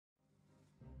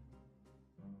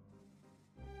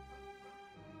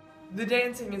The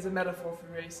dancing is a metaphor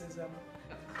for racism.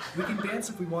 We can dance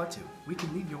if we want to. We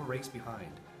can leave your race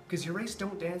behind. Because your race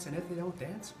don't dance, and if they don't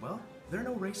dance, well, they're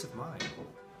no race of mine.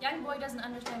 Young boy doesn't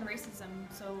understand racism,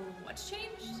 so what's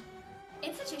changed?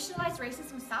 Institutionalized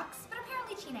racism sucks, but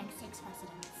apparently teen angst takes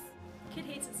precedence. Kid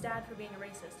hates his dad for being a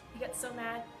racist. He gets so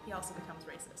mad, he also becomes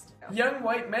racist. Young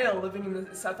white male living in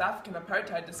the South African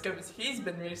apartheid discovers he's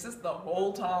been racist the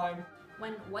whole time.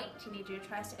 When white teenager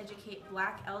tries to educate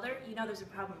black elder, you know there's a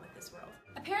problem with this world.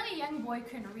 Apparently a young boy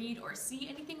couldn't read or see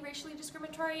anything racially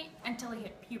discriminatory until he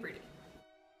hit puberty.